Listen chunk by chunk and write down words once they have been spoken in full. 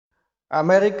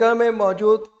America में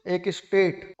मौजूद एक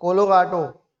स्टेट कोलोराडो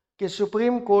के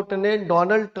सुप्रीम कोर्ट ने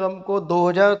डोनाल्ड ट्रंप को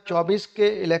 2024 के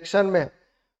इलेक्शन में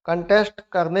कंटेस्ट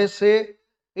करने से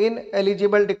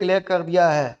इनएलिजिबल डिक्लेयर कर दिया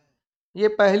है। ये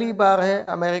पहली बार है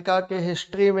अमेरिका के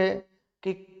हिस्ट्री में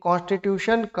कि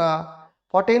कॉन्स्टिट्यूशन का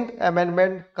 14th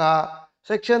अमेंडमेंट का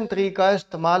सेक्शन 3 का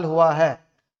इस्तेमाल हुआ है।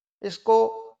 इसको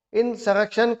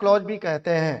इंसरेक्शन क्लॉज भी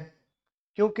कहते हैं,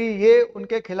 क्योंकि ये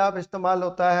उनके खिलाफ इस्तेमाल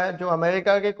होता है जो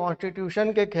अमेरिका के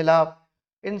कॉन्स्टिट्यूशन के खिलाफ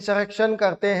इंसरेक्शन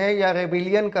करते हैं या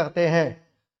रेबिलियन करते हैं।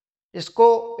 इसको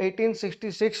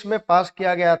 1866 में पास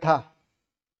किया गया था।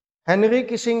 हेनरी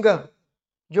किसिंगर,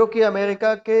 जो कि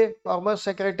अमेरिका के फॉर्मर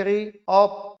सेक्रेटरी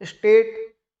ऑफ स्टेट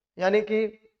यानी कि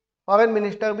फॉरेन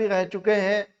मिनिस्टर भी रह चुके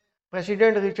हैं,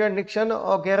 प्रेसिडेंट रिचर्ड निक्सन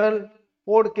और गेरल्ड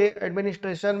फोर्ड के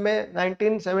एडमिनिस्ट्रेशन में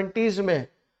 1970s में,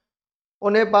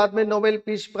 उन्हें बाद में नोबेल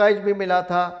पीस प्राइज भी मिला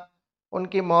था।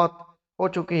 उनकी मौत हो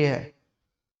चुकी है।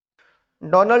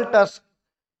 डोनाल्ड टस्क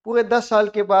पूरे 10 साल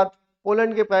के बाद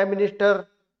पोलैंड के प्राइम मिनिस्टर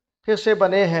फिर से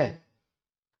बने हैं।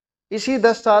 इसी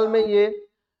 10 साल में ये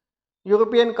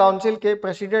यूरोपियन काउंसिल के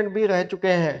प्रेसिडेंट भी रह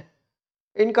चुके हैं।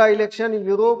 इनका इलेक्शन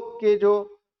यूरोप के जो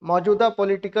मौजूदा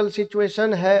पॉलिटिकल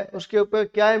सिचुएशन है उसके ऊपर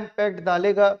क्या इम्पैक्ट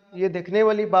डालेगा, ये देखने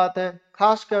वाली बात है।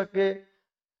 खास करके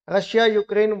रशिया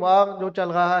यूक्रेन वार जो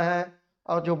चल रहा है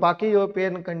और जो बाकी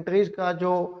यूरोपियन कंट्रीज का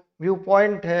जो व्यू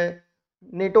पॉइंट है,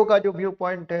 नेटो का जो व्यू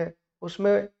पॉइंट है,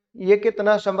 उसमें ये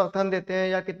कितना समर्थन देते हैं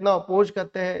या कितना अपोज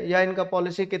करते हैं या इनका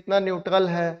पॉलिसी कितना न्यूट्रल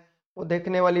है, वो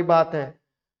देखने वाली बात है।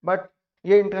 बट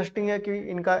ये इंटरेस्टिंग है कि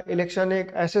इनका इलेक्शन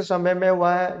एक ऐसे समय में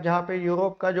हुआ है जहाँ पे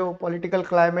यूरोप का जो पॉलिटिकल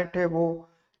क्लाइमेट है वो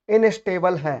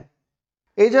इनस्टेबल है।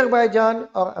 अजरबैजान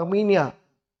और अर्मीनिया,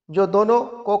 जो दोनों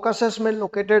कोकासस में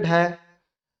लोकेटेड है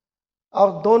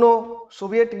और दोनों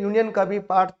सोवियत यूनियन का भी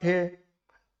पार्ट थे,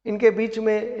 इनके बीच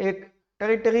में एक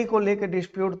टेरिटरी को लेकर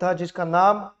डिस्प्यूट था जिसका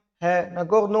नाम है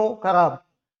नगोर्नो कराबाख।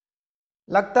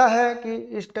 लगता है कि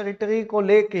इस टेरिटरी को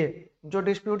लेके जो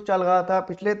डिस्प्यूट चल रहा था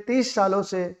पिछले 30 सालों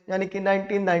से, यानी कि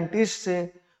 1990s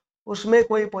से, उसमें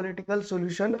कोई पॉलिटिकल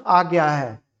सॉल्यूशन आ गया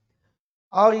है।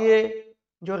 और ये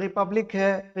जो रिपब्लिक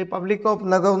है, रिपब्लिक ऑफ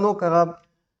नगोर्नो कराबाख,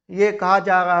 ये कहा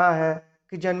जा रहा है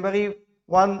कि जनवरी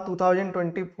 1,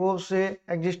 2024 से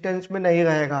एग्जिस्टेंस में नहीं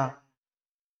रहेगा।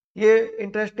 ये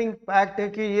इंटरेस्टिंग फैक्ट है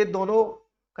कि ये दोनों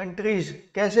कंट्रीज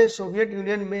कैसे सोवियत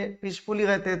यूनियन में पीसफुली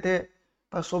रहते थे,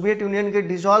 पर सोवियत यूनियन के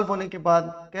डिसॉल्व होने के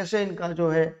बाद कैसे इनका जो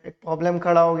है एक प्रॉब्लम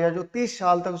खड़ा हो गया जो 30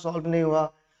 साल तक सॉल्व नहीं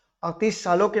हुआ, और 30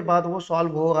 सालों के बाद वो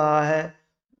सॉल्व हो रहा है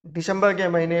दिसंबर के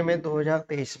महीने में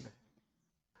 2023 में।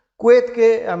 कुवैत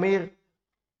के अमीर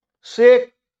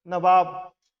शेख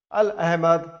नवाब अल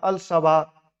अहमद अल सबा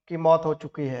की मौत हो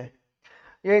चुकी है।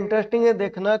 ये इंटरेस्टिंग है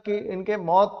देखना कि इनके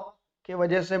मौत की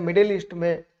वजह से मिडिल ईस्ट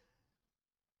में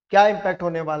क्या इम्पैक्ट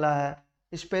होने वाला है,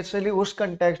 स्पेशली उस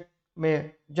कंटेक्स्ट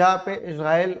में जहाँ पे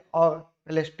इजराइल और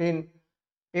फलस्तीन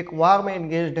एक वार में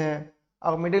इंगेज्ड हैं।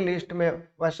 और मिडिल ईस्ट में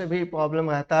वैसे भी प्रॉब्लम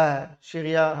रहता है,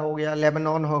 सीरिया हो गया,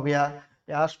 लेबनान हो गया,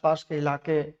 या आसपास के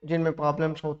इलाके जिनमें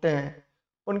प्रॉब्लम्स होते हैं,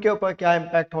 उनके ऊपर क्या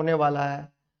इम्पैक्ट होने वाला है,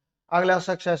 अगला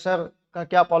सक्सेसर का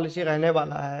क्या पॉलिसी रहने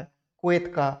वाला है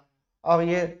कुवैत का। और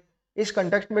ये इस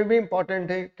कंटेक्स्ट में भी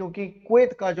इम्पॉर्टेंट है क्योंकि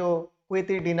कुवैत का जो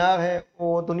कुवैती दिनार है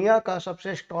वो दुनिया का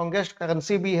सबसे स्ट्रॉन्गेस्ट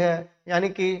करेंसी भी है, यानी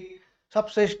कि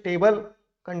सबसे स्टेबल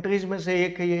कंट्रीज में से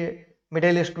एक है ये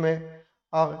मिडिल ईस्ट में।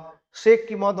 और शेख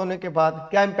की मौत होने के बाद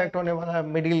क्या इम्पैक्ट होने वाला है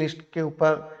मिडिल ईस्ट के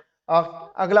ऊपर,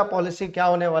 और अगला पॉलिसी क्या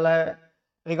होने वाला है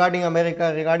रिगार्डिंग अमेरिका,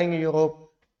 रिगार्डिंग यूरोप,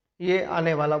 ये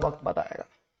आने वाला वक्त बताएगा।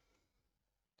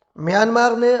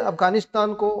 म्यांमार ने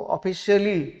अफगानिस्तान को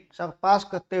ऑफिशियली सरपास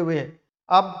करते हुए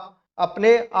अब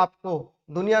अपने आप को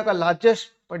दुनिया का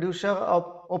लार्जेस्ट प्रोड्यूसर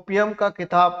ऑफ ओपियम का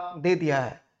खिताब दे दिया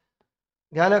है।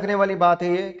 ध्यान रखने वाली बात है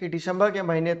ये कि दिसंबर के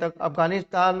महीने तक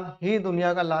अफगानिस्तान ही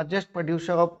दुनिया का लार्जेस्ट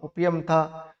प्रोड्यूसर ऑफ ओपियम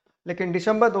था, लेकिन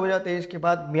दिसंबर 2023 के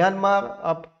बाद म्यांमार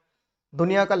अब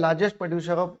दुनिया का लार्जेस्ट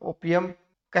प्रोड्यूसर ऑफ ओपियम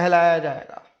कहलाया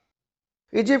जाएगा।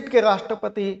 इजिप्ट के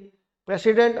राष्ट्रपति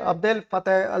president Abdel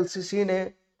Fattah al Sisi ने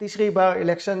तीसरी बार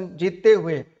इलेक्शन जीतते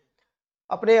हुए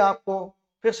अपने आप को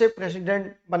फिर से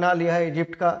प्रेसिडेंट बना लिया है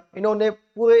इजिप्ट का। इन्होंने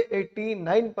पूरे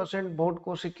 89% वोट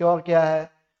को सिक्योर किया है।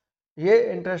 ये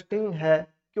इंटरेस्टिंग है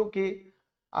क्योंकि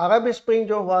अरब स्प्रिंग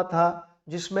जो हुआ था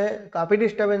जिसमें काफ़ी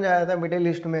डिस्टर्बेंस आया था मिडिल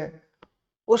ईस्ट में,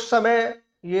 उस समय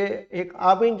ये एक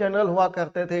आर्मी जनरल हुआ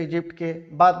करते थे इजिप्ट के,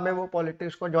 बाद में वो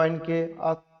पॉलिटिक्स को ज्वाइन किए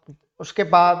और उसके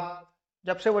बाद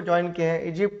जब से वो ज्वाइन किए हैं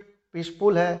इजिप्ट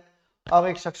पीसफुल है और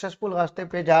एक सक्सेसफुल रास्ते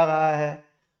पे जा रहा है।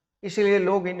 इसीलिए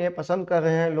लोग इन्हें पसंद कर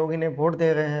रहे हैं, लोग इन्हें वोट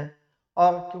दे रहे हैं,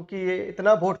 और क्योंकि ये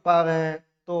इतना वोट पा रहे हैं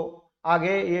तो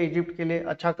आगे ये इजिप्ट के लिए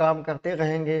अच्छा काम करते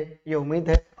रहेंगे, ये उम्मीद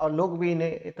है, और लोग भी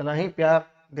इन्हें इतना ही प्यार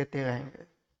देते रहेंगे।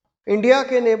 इंडिया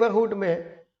के नेबरहुड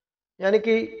में, यानी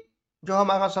कि जो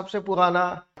हमारा सबसे पुराना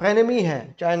फ्रेनेमी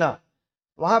है चाइना,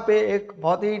 वहाँ पे एक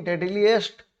बहुत ही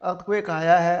डेडलीस्ट अर्थक्वेक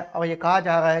आया है और ये कहा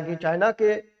जा रहा है कि चाइना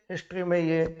के हिस्ट्री में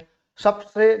ये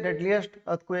सबसे डेडलीस्ट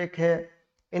अर्थक्वेक है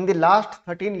इन द लास्ट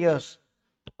 13 ईयर्स।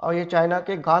 और ये चाइना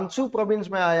के गांसू प्रोविंस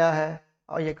में आया है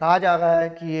और ये कहा जा रहा है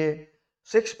कि ये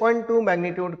 6.2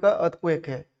 मैग्नीट्यूड का अर्थक्वेक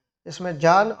है। इसमें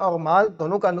जान और माल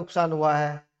दोनों का नुकसान हुआ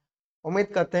है। उम्मीद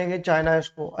करते हैं कि चाइना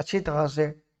इसको अच्छी तरह से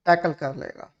टैकल कर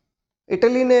लेगा।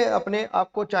 इटली ने अपने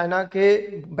आप को चाइना के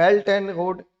belt and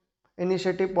road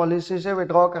initiative policy से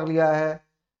विड्रॉ कर लिया है।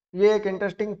 ये एक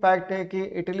इंटरेस्टिंग फैक्ट है कि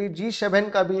इटली G7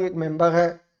 का भी एक मेंबर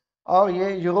है और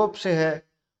ये यूरोप से है।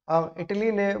 और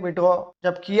इटली ने विड्रॉ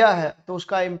जब किया है तो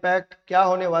उसका इम्पैक्ट क्या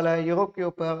होने वाला है यूरोप के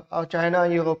ऊपर और चाइना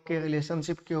यूरोप के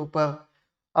रिलेशनशिप के ऊपर।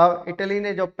 और इटली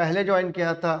ने जब पहले ज्वाइन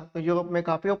किया था तो यूरोप में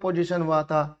काफ़ी अपोजिशन हुआ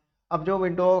था। अब जो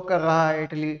विड्रॉ कर रहा है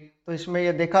इटली, तो इसमें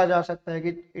यह देखा जा सकता है कि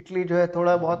इटली जो है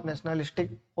थोड़ा बहुत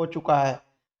नेशनलिस्टिक हो चुका है,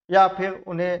 या फिर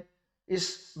उन्हें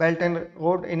इस belt and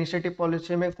road initiative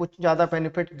policy में कुछ ज़्यादा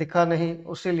बेनिफिट दिखा नहीं,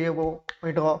 उसीलिए वो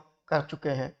विड्रॉ कर चुके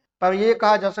हैं। पर ये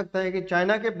कहा जा सकता है कि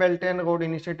चाइना के belt and road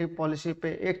initiative policy पे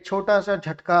एक छोटा सा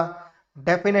झटका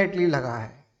डेफिनेटली लगा है।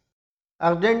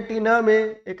 अर्जेंटीना में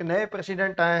एक नए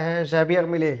प्रेसिडेंट आए हैं, ज़ेवियर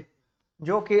मिले,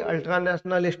 जो कि अल्ट्रा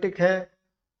नेशनलिस्टिक है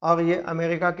और ये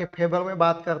अमेरिका के फेवर में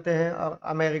बात करते हैं और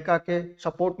अमेरिका के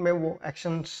सपोर्ट में वो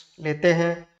एक्शंस लेते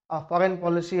हैं। और फॉरेन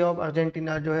पॉलिसी ऑफ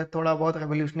अर्जेंटीना जो है थोड़ा बहुत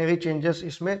रेवोल्यूशनरी चेंजेस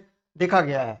इसमें देखा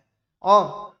गया है।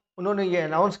 और उन्होंने ये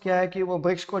अनाउंस किया है कि वो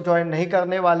ब्रिक्स को ज्वाइन नहीं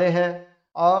करने वाले हैं।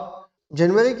 और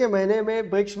जनवरी के महीने में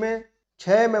ब्रिक्स में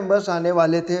 6 मेंबर्स आने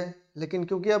वाले थे, लेकिन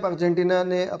क्योंकि अब अर्जेंटीना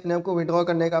ने अपने आप को विड्रॉ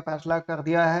करने का फैसला कर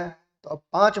दिया है तो अब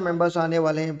 5 मेंबर्स आने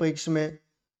वाले हैं ब्रिक्स में,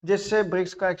 जिससे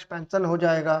ब्रिक्स का एक्सपेंशन हो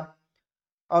जाएगा।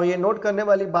 और ये नोट करने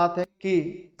वाली बात है कि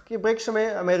ब्रिक्स में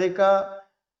अमेरिका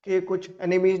के कुछ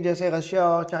एनिमीज जैसे रशिया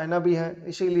और चाइना भी हैं,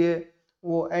 इसीलिए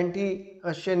वो एंटी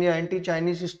रशियन या एंटी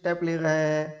चाइनीज स्टेप ले रहे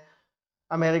हैं।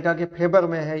 अमेरिका के फेवर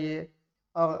में है ये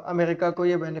और अमेरिका को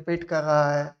ये बेनिफिट कर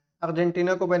रहा है।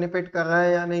 अर्जेंटीना को बेनिफिट कर रहा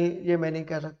है या नहीं ये मैं नहीं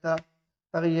कह सकता,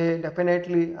 पर ये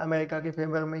डेफिनेटली अमेरिका के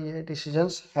फेवर में ये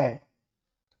डिसीजंस है।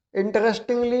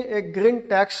 इंटरेस्टिंगली एक ग्रीन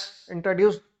टैक्स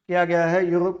इंट्रोड्यूस किया गया है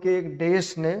यूरोप के एक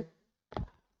देश ने।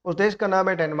 उस देश का नाम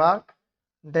है डेनमार्क।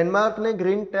 डेनमार्क ने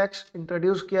ग्रीन टैक्स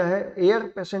इंट्रोड्यूस किया है एयर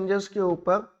पैसेंजर्स के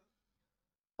ऊपर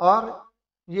और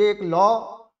ये एक लॉ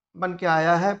बन के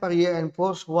आया है, पर ये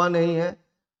एनफोर्स हुआ नहीं है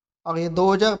और ये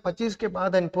 2025 के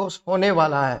बाद एनफोर्स होने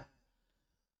वाला है।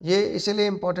 ये इसलिए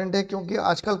इम्पोर्टेंट है क्योंकि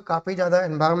आजकल काफ़ी ज़्यादा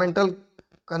एनवायरमेंटल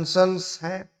कंसर्न्स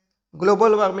हैं,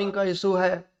 ग्लोबल वार्मिंग का इशू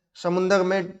है, समुंदर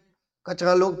में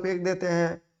कचरा लोग फेंक देते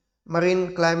हैं, मरीन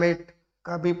क्लाइमेट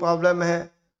का भी प्रॉब्लम है,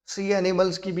 सी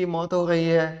एनिमल्स की भी मौत हो रही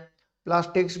है,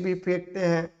 प्लास्टिक्स भी फेंकते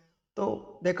हैं।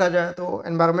 तो देखा जाए तो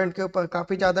एनवायरनमेंट के ऊपर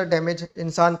काफ़ी ज़्यादा डैमेज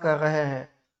इंसान कर रहे हैं।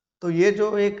 तो ये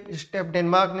जो एक स्टेप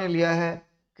डेनमार्क ने लिया है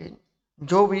कि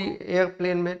जो भी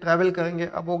एयरप्लेन में ट्रैवल करेंगे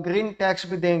अब वो ग्रीन टैक्स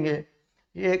भी देंगे,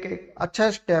 ये एक अच्छा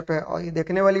स्टेप है और ये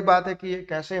देखने वाली बात है कि ये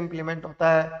कैसे इम्प्लीमेंट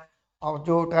होता है और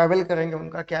जो ट्रैवल करेंगे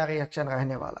उनका क्या रिएक्शन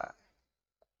रहने वाला है।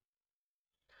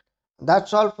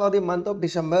 That's all for the month of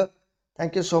December.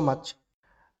 Thank you so much.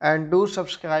 And do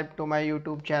subscribe to my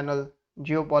YouTube channel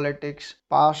Geopolitics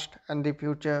Past and the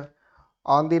Future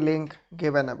on the link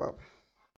given above.